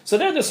it. So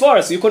they're the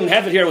svarts. You couldn't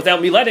have it here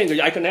without me letting, or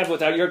I couldn't have it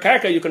without your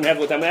karka. You couldn't have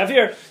it without me have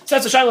here. So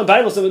that's a shayla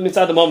Bailos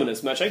mitzad the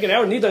Mominus. Mashaken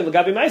our nida in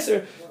Lagabi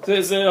Meiser.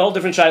 There's a whole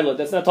different shayla.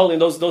 That's not totally in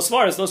those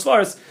svarts. Those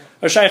svarts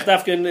are shaykh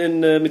dafkin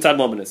in mitzad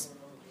Mominus.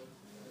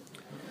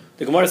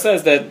 The Gemara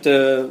says that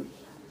if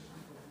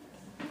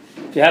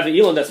you have an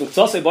elon that's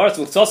muktzase baretz,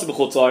 muktzase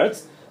b'chutz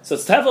aretz, so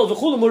it's tevel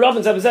v'chulu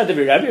muravin zabizad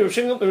devi Rabbi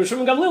Rishim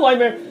Gamliel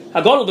Aimer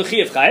hagadol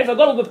b'chiyav chayiv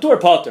hagadol b'ptur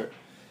potter.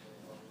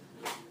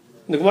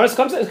 The Gemara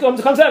comes out. It's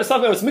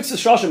talking about it's mixed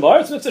shashim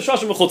baretz, mixed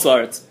shashim b'chutz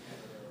aretz.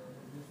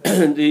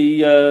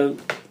 The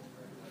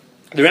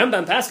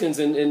Rambam Paskins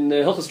in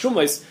Hilchos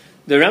Trumos.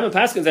 The Rambam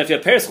Paskins that if you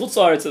have Paris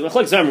Chutzarts, the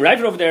Machlek Zerm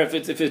right over there.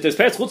 If there's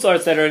Paris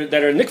Chutzarts that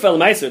are Nikvel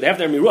Meiser, they have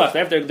their Miruach, they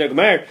have their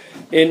Gemar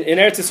in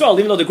Eretz Yisrael,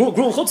 even though they grew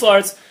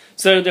Chutzarts,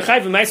 so they're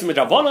Chayv Meiser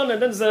Midrabanan,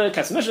 and then there's a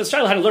Kasmish, the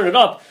child had to learn it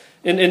up.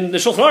 In the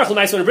Shulchan Aruch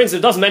Meiser when it brings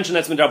it doesn't mention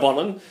that's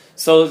Midrabanan.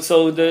 So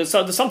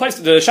some place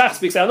the Shach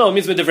speaks out. No, it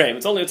means Midravrayim.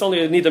 It's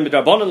only neither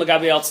Midrabanan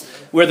Lagabi else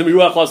where the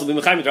Miruach will be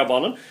Mechayim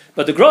Midrabanan.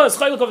 But the Gra is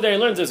Chaylik over there. He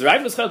learns there's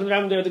Rav is Chaylik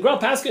around there. The Gra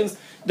Paskins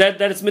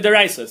that it's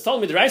Midaraisa. It's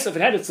told Midaraisa if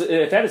it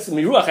had its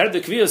Miruach, had the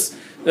Kvius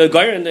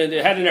Goyer and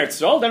it had an Eretz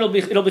Yisrael, then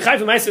it'll be Chayv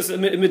Meiser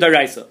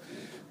Midaraisa.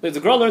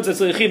 The Gra learns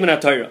it's a Chiv Min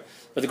HaTorah.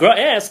 But the Gra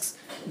asks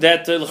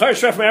that L'chayr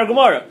Shref from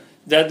Gemara.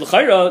 That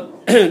l'chayra,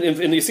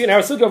 and you see in our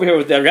sukkah over here,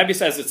 where the Rabbi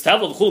says it's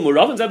tavel v'chul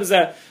muravin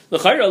zabizah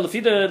l'chayra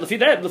l'fi the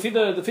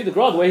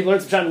grad the way he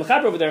learns Pshat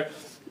Mechaber over there,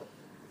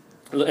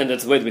 and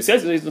that's the way the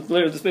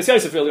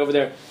Beis really over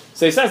there.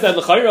 So he says that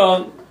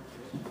l'chayra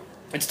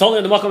it's totally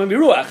in the makam of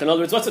miruach. In other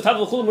words, what's the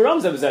tavel v'chul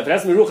muravin zabizah? If it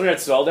has miruach in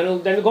Eretz Yisrael, then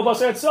it'll go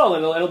b'asar Eretz Yisrael,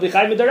 and it'll be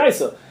chayv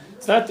midaraisa.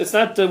 It's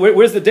not.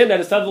 Where's the din that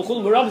it's tavel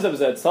v'chul muravin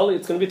zabizah? It's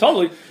going to be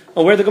totally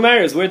on where the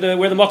gemara is, where the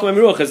makam of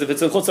miruach is. If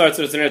it's in Chutz or it's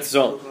in Eretz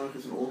Yisrael.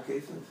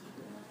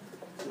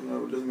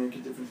 It doesn't make a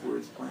difference where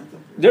it's planted.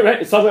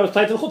 Right, it's talking about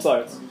planted in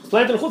Chutzarts. It's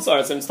planted in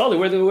Chutzarts, and it's totally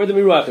where the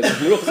Miruach is.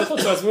 Miruach is in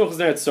Chutzarts, Miruach is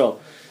in Eretz Yisrael.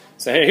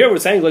 So here we're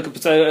saying like a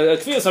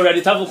Kvias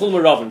already, Tavel Chul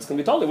Muravin. It's going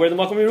to be totally where the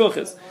Makom Miruach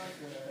is.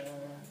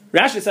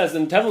 Rashi says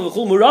in Tavel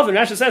Chul Muravin,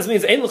 Rashi says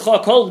means Ein L'cha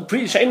Kol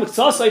Pri Shein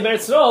Miktzasai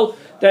Eretz Yisrael,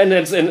 then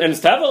it's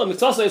Tavel, and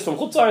Miktzasai is from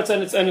Chutzarts,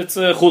 and it's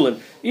Chulin.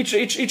 Each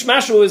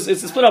mashu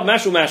is split up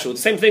mashu. The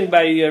same thing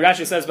by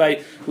Rashi says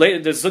by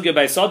the sugya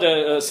by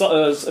Sada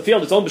a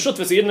field its own b'shut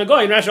v'siyid and a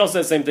goy. And Rashi also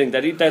says the same thing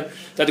that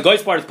the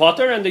goy's part is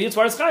potter and the yid's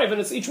part is chayiv,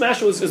 and it's each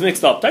mashu is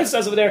mixed up. Tais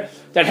says over there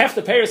that half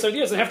the payers are the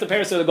yid's and half the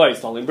payers are the goy's.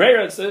 In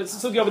Breyer it's a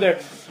sugya over there.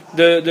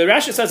 The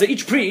Rashi says that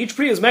each pri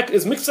is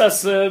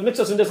mixas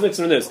in this, mixed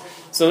in this.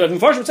 So the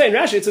Mepharshim saying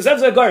Rashi it's a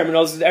zevzeh garim,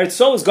 and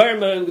so is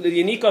garim the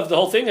unique of the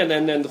whole thing, and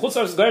the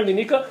chutzar is garim the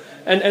unique,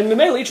 and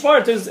Mimele each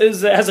part has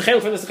a chel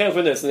from this, a chel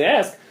from this, and they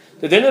ask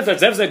the din if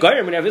that's zevzeh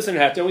garim when you have this and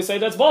heter, and we say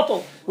that's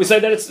bottle. We say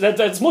that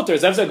that's mutter.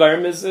 Zevzeh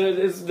garim is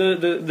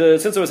the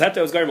since it was heter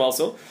it was garim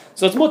also,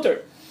 so it's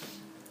mutter.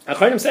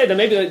 Acharonim say that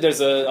maybe there's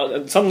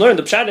some learn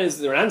the pshat is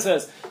the Ran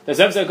says that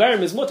zevzeh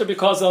garim is mutter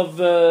because of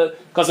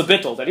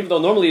bittul, that even though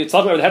normally it's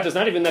talking about the heter is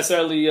not even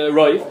necessarily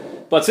roiv.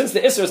 But since the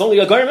Isser is only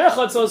a garim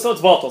echad, so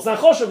it's bottle. It's not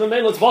choshev, but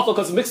maybe it's bottle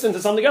because it's mixed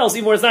into something else,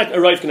 even where it's not a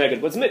roiv connected.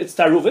 But it's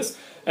taruvis,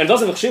 and it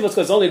doesn't look shivas because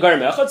it's only a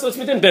garim echad, so it's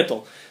midin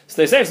bittul. So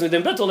they say if it's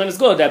midin bittul, then it's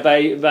good that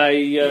by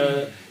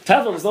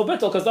tavel there's no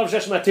bittul because davar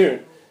shesh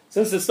matirin.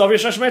 Since it's davar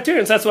shesh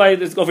matirin, that's why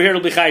it's, over here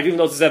it'll be chayiv, even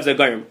though it's zevzeh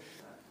garim.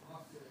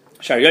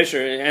 Shar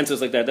Yosher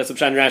answers like that. That's a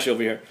Pshan Rashi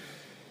over here.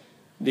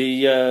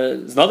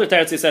 There's another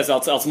teretz he says al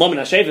tzmam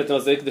nashevet.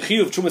 The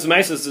chiyuv trumas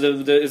meises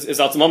is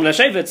al tzmam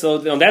nashevet. So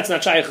that's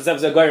not shaykh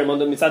zevzeh garim on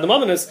the mitzad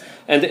mominus,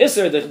 and the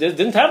iser the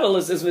didn't havel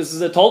is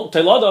the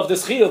teilada of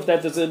this chiyuv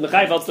that is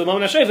mechayv al tzmam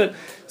nashevet.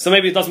 So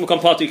maybe it doesn't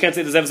become potter. You can't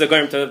say the zevzeh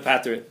garim to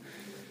patter it.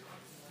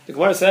 The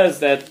Gemara says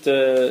that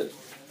the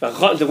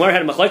Gemara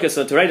had a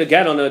machlekes to write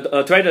again on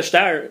to write a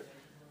star.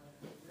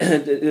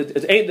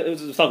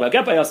 It's talking about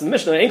get by us in the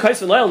Mishnah. Ain't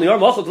kaisvin leil niyor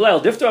machal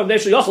leil difter of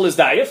neshul yochel is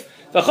dayif.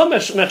 The chum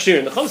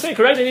mechshirin. The chum say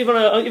correct even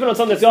on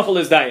something that's yochel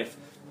is dayif.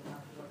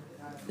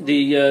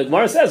 The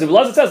Gemara says Rabbi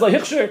Lazar says like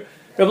hichshir.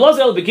 Rabbi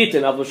Lazar el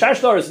begittin av shar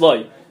shtar is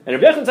loy.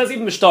 And Rabbi Yechon says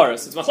even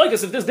mishtaris. It's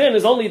machlekes if this din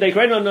is only they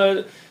create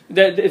on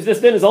if this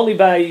din is only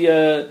by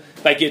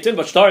gittin,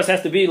 but shtaris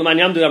has to be l'man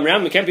yamdu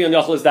amram. It can't be on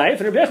yochel is dayif.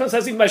 And Rabbi Yechon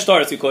says even by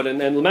shtaris you could,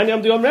 and l'man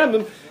yamdu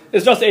amram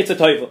is just eitz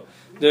toiva.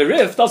 The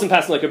Rif doesn't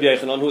pass like Rabbi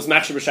Yechanan, who is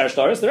machshir b'shar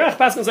shtaris. The Rach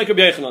passes like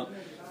Rabbi Yechanan.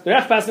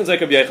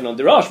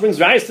 The Rosh brings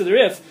Rayas to the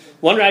Rif.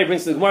 One Ray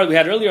brings the Gemara we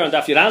had earlier on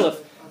Daf Yud Aleph.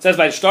 It says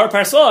by the Shtar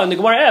Parsa, and the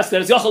Gemara asks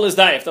that it's Yochel is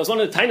Daif. That was one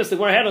of the tainas the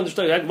Gemara had on the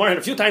Shtar. The Gemara had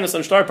a few tainas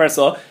on Shtar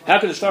Parsa. How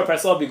could the Shtar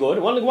Parsa be good?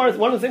 And one of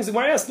the things the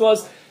Gemara asked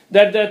was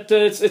that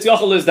it's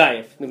Yochel is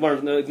Daif. The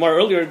Gemara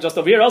earlier, just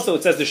over here also,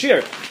 it says the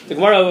Shir. The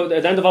Gemara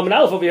at the end of Amud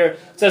Aleph over here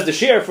says the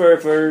Shir for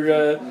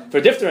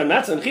Difter and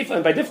Matzah and Chifa,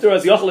 and by Difter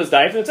is Yochel is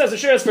Daif, and it says the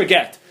Shir is for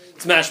Get.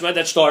 It's mashma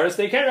that stars.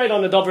 They can't write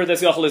on the dover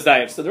that's yochel is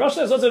daif. So the Rosh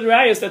says those are the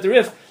rayas that the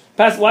Rif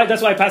passed. Why?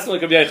 That's why I passed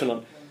like Rabbi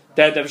Yechanan.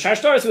 That the shar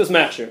stars was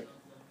machshir.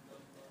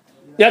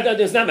 Yeah,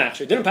 that is not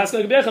machshir. Didn't pass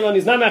like Rabbi Yechanan.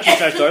 He's not machshir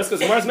shar stars because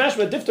the Mars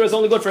mashma difter is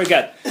only good for a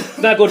get. It's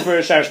not good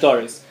for shar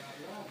stars.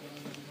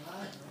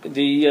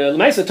 The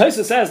Lemaisa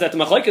Taisa says that the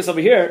machlekes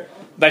over here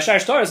by shar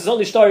stars is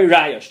only stari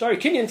raya. Stari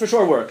kinyan for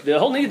sure work. The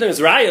whole need is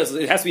rayas.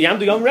 It has to be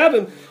yamdu yom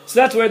rabbim. So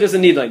that's where there's a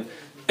need line.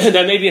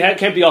 That maybe it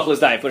can't be Yochel is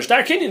Daif. But a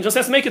Shtar Kinyan just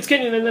has to make its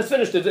Kinyan and it's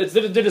finished. It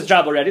did its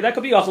job already. That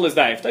could be Yochel is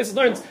Daif. Taisus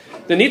learns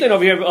the Nidan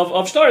over here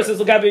of Shtar is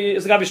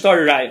Gabi Shtar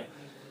Raya.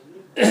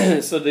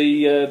 So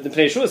the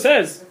Pnei Shua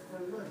says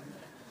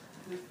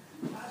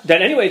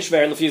that anyway,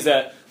 Shver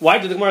Lefiza. Why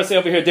did the Gemara say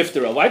over here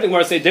Diftera? Why did the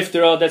Gemara say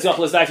Diftera? That's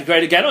Yochel is Daif. You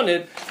try to get on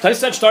it. Taisus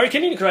said Shtar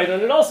Kinyan. You can write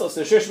on it also. So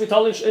the Shir should be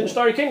told in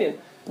Shtar Kinyan.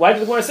 Why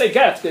did the Gemara say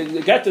Get?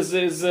 Get is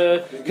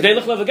Kedei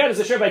Lechlev Get is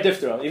a Shir by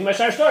Diftera. Even by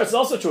Shar Shtar is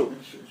also true.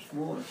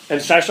 And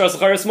Shar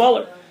Shtar is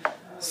smaller.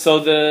 So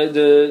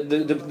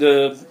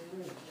the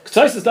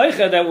Ktsois is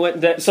daicha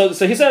that so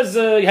he says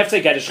you have to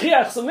say get a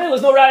shchiach. So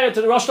there's no raya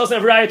to the Rosh doesn't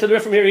have raya to the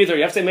Rif from here either.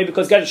 You have to say maybe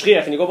because get a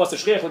shchiach and you go bust the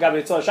shchiach like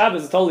Gabi Tzor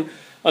Shabbos is totally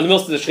on the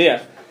mills to the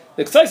shchiach.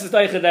 The Ktsois is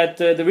daicha that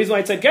the reason why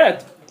it said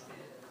get,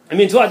 it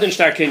means who didn't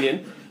start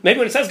kinyan. Maybe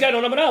when it says get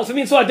on Amud Aleph, it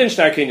means who didn't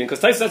start kinyan because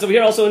Tais says over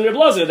here also in Reb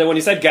Lazar that when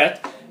he said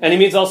get. And he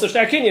means also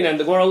shtar kinyan, and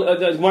the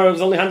Gemara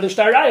was only handling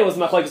shtar raya was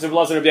machlekes Reb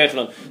Lazar and Rabbi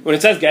Yechanan. When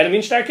it says get, it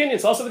means shtar kinyan.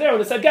 It's also over there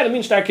when it said get, it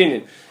means shtar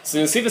kinyan. So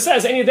the Siva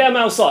says any day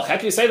ma'usach. How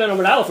can you say that on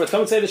Amud Aleph?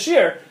 Come and say the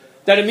shear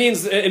that it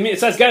means it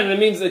says get, and it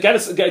means get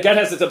has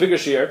it's a bigger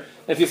shear.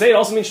 If you say it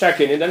also means shtar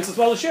kinyan, then it's a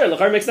smaller shear.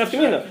 Lachar makes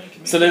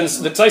nafkamina. So then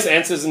the Tzais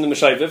answers in the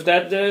Meshayviv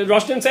that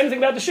Rosh didn't say anything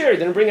about the shear. He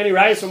didn't bring any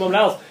rayas from Amud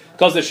Aleph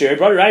because the shear. He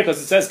brought a raya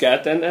because it says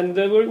get, and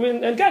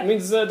get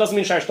means doesn't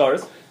mean shtar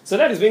stars. So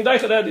that is being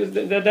daicha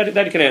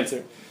that he can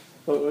answer.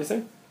 What were you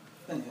saying?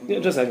 Yeah,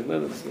 just a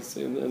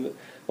second.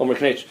 One more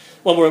knetch.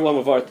 One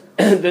more part.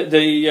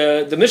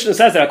 The Mishnah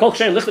says that Kol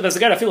Kshem Lichted as a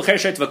get I feel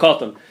Chershet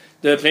V'Katan.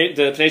 The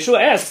Pnei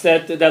Shua asks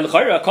that the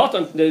L'chayra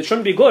Katan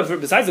shouldn't be good.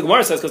 Besides the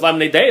Gemara says because Lam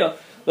Neideya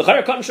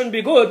L'chayra Katan shouldn't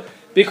be good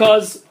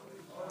because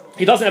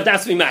he doesn't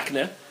have to be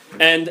makne.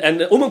 And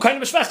kind of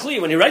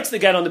b'shvach when he writes the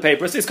get on the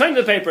paper, so he's kind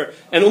of the paper,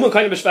 and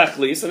kind of b'shvach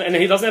and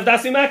he doesn't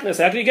have dasi makne.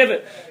 So how can he give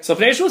it? So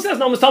Pnei Shua says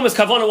no, Thomas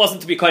Kavana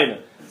wasn't to be kind of.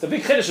 It's a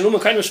big chiddush in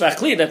kind of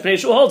shvach that Pnei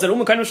Shua holds that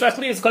kind of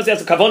shvach is because he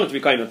has a kavana to be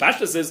kind of.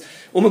 Pashtus is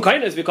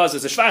kind is because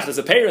it's a shvach, it's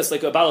a paris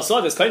like a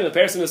balasada, it's kind of a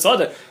paris in the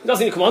soda. He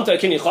doesn't even come on to a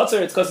kinyan chotzer.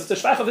 It's because it's the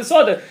shvach of his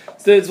soda.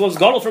 It was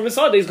gadol from his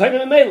soda. He's kind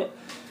of a mela.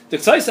 The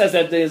Tzai says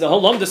that there's a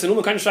whole lumdus in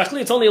kind of shachli.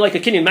 It's only like a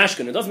kinyan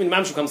mashkin. It doesn't mean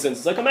mamshu comes in.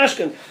 It's like a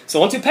mashkin.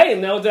 So once you pay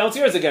him, now it's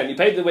yours again. You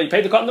paid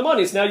the cotton the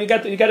money. So now you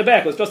get it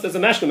back. It's just as a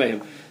mashkin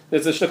mehim.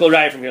 There's a shtickle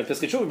raya from here.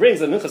 Piskei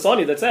brings a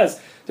minchasani that says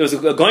there was a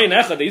goyin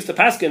echad. They used to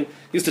paskin.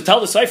 Used to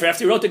tell the cipher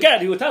after he wrote the get.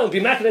 He would tell him be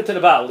makbid to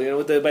the baal. By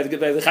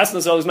the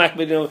chasnas always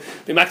makbid.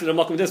 Be makbid to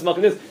makom this.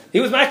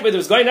 He was makbid. There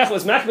was goyin echad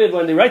was makbid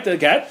when they write the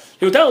get.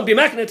 He would tell him be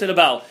makbid to the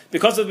baal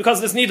because of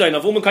this nidain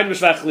of umen kain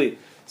mishvachli.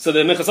 So the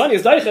Mechasani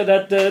is daicha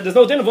that there's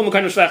no din of Uman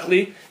Kain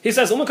Shvachli. He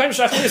says Uman Kain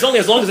Shvachli is only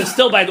as long as it's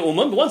still by the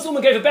Uman, but once the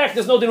Uman gave it back,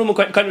 there's no din of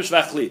Uman Kain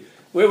Shvachli.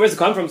 Where's it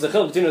come from?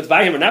 Zechil between it's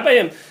by him or not by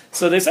him.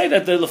 So they say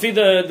that the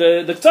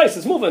Tzais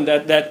is moving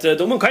that the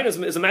Uman Kain is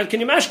a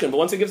kinyan mashkin, but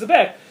once he gives it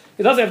back,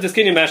 he doesn't have this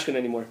kinyan mashkin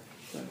anymore.